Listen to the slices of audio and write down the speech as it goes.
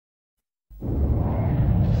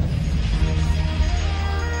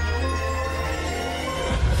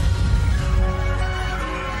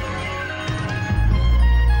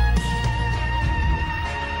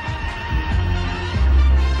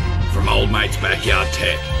Backyard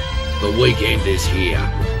Tech. The weekend is here.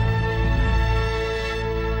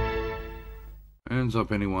 Hands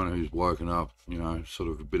up anyone who's woken up, you know, sort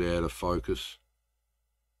of a bit out of focus,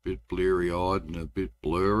 a bit bleary-eyed and a bit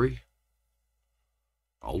blurry.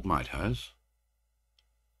 Old mate has.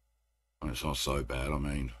 And it's not so bad, I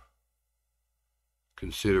mean,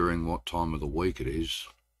 considering what time of the week it is,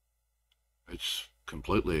 it's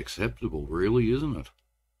completely acceptable, really, isn't it?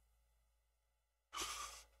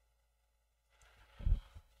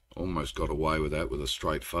 Almost got away with that with a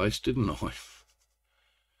straight face, didn't I?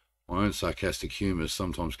 My own sarcastic humour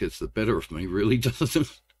sometimes gets the better of me, really, doesn't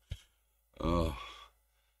it?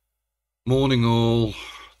 Morning all.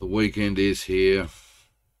 The weekend is here.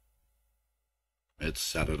 It's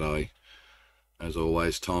Saturday. As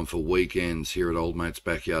always, time for weekends here at Old Mate's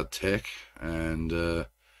Backyard Tech. And,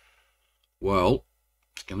 well,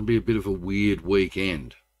 it's going to be a bit of a weird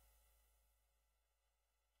weekend.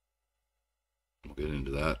 We'll get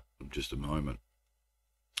into that in just a moment.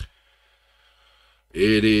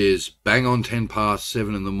 It is bang on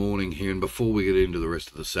 7:10 in the morning here, and before we get into the rest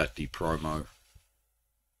of the Saturday promo,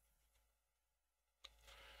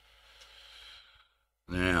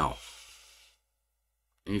 now,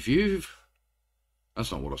 if you've,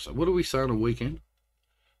 that's not what I said. What do we say on a weekend?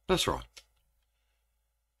 That's right.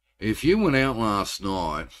 If you went out last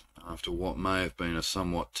night after what may have been a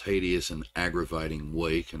somewhat tedious and aggravating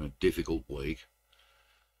week and a difficult week,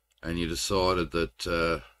 and you decided that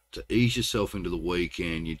to ease yourself into the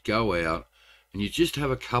weekend, you'd go out and you'd just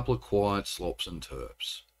have a couple of quiet slops and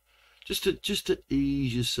terps, just to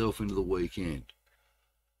ease yourself into the weekend.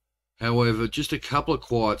 However, just a couple of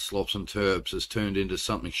quiet slops and terps has turned into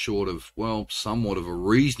something short of, well, somewhat of a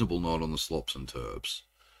reasonable night on the slops and terps,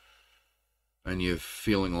 and you're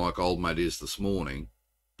feeling like old mate is this morning.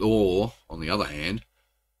 Or, on the other hand,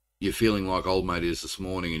 you're feeling like old mate is this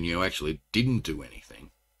morning and you actually didn't do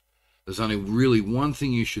anything. There's only really one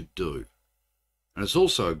thing you should do. And it's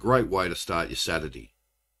also a great way to start your Saturday.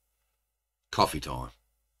 Coffee time.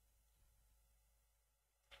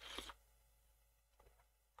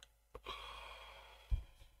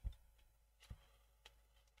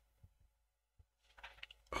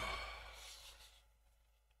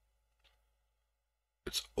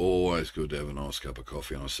 It's always good to have a nice cup of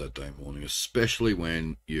coffee on a Saturday morning, especially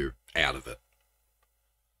when you're out of it.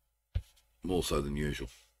 More so than usual.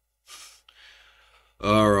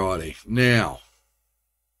 Alrighty. Now,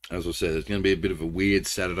 as I said, it's going to be a bit of a weird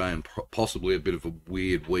Saturday and possibly a bit of a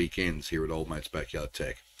weird weekend here at Old Mate's Backyard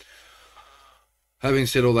Tech. Having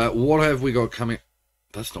said all that, what have we got coming?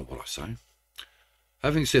 That's not what I say.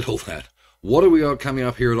 Having said all that, what have we got coming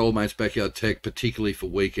up here at Old Mate's Backyard Tech, particularly for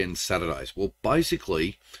weekend Saturdays? Well,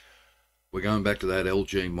 basically, we're going back to that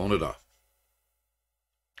LG monitor.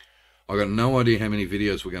 I've got no idea how many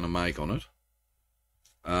videos we're going to make on it.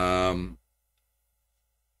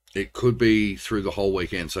 It could be through the whole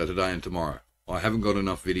weekend, so today and tomorrow. I haven't got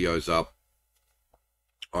enough videos up.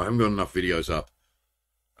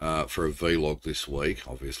 For a vlog this week,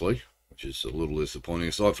 obviously, which is a little disappointing.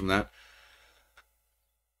 Aside from that,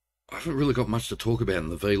 I haven't really got much to talk about in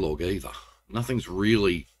the vlog either. Nothing's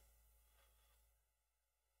really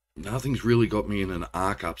got me in an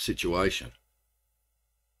arc up situation.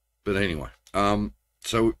 But anyway,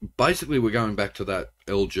 so basically we're going back to that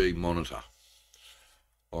LG monitor.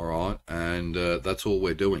 All right, and that's all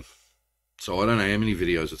we're doing. So I don't know how many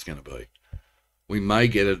videos it's going to be. We may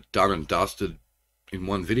get it done and dusted in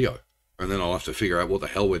one video, and then I'll have to figure out what the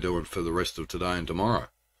hell we're doing for the rest of today and tomorrow.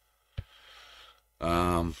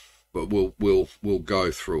 But we'll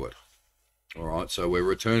go through it. All right, so we're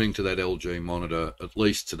returning to that LG monitor at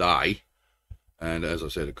least today, and as I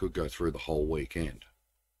said, it could go through the whole weekend.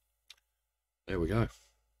 There we go.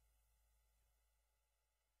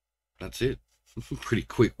 That's it. Pretty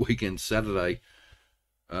quick weekend Saturday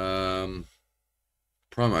promo.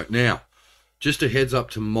 Now, just a heads up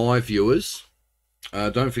to my viewers.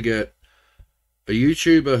 Don't forget, a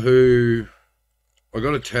YouTuber who, I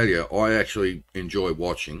got to tell you, I actually enjoy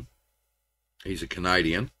watching. He's a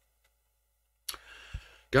Canadian.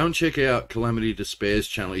 Go and check out Calamity Despair's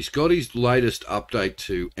channel. He's got his latest update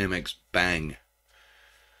to MX Bang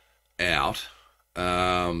out.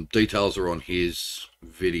 Details are on his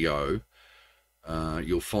video.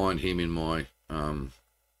 You'll find him in my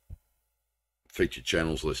featured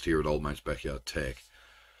channels list here at Old Mate's Backyard Tech.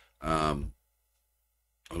 I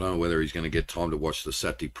don't know whether he's going to get time to watch the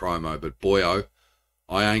Saturday promo, but boyo,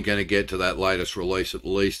 I ain't going to get to that latest release at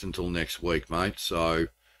least until next week, mate. So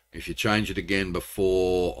if you change it again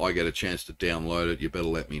before I get a chance to download it, you better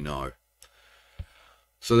let me know.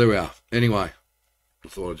 So there we are. Anyway, I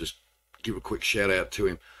thought I'd just give a quick shout out to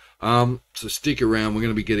him. So stick around. We're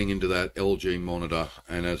going to be getting into that LG monitor,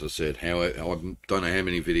 and as I said, I don't know how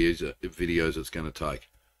many videos it's going to take.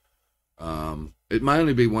 It may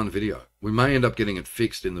only be one video. We may end up getting it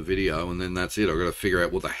fixed in the video, and then that's it. I've got to figure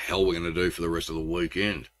out what the hell we're going to do for the rest of the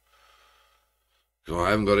weekend, because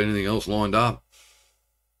I haven't got anything else lined up.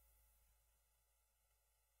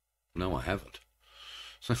 No, I haven't.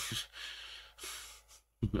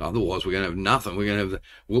 Otherwise, we're going to have nothing. We're going to have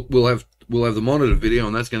we'll have the monitor video,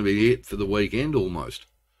 and that's going to be it for the weekend almost.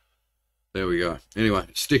 There we go. Anyway,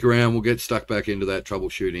 stick around. We'll get stuck back into that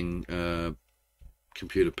troubleshooting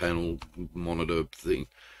computer panel monitor thing.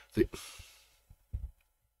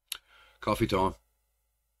 Coffee time.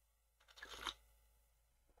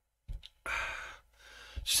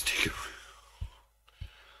 Stick around.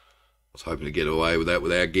 I was hoping to get away with that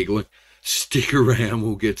without giggling. Stick around.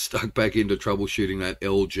 We'll get stuck back into troubleshooting that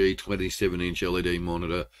LG 27-inch LED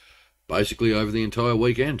monitor basically over the entire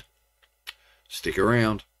weekend. Stick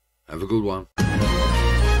around. Have a good one.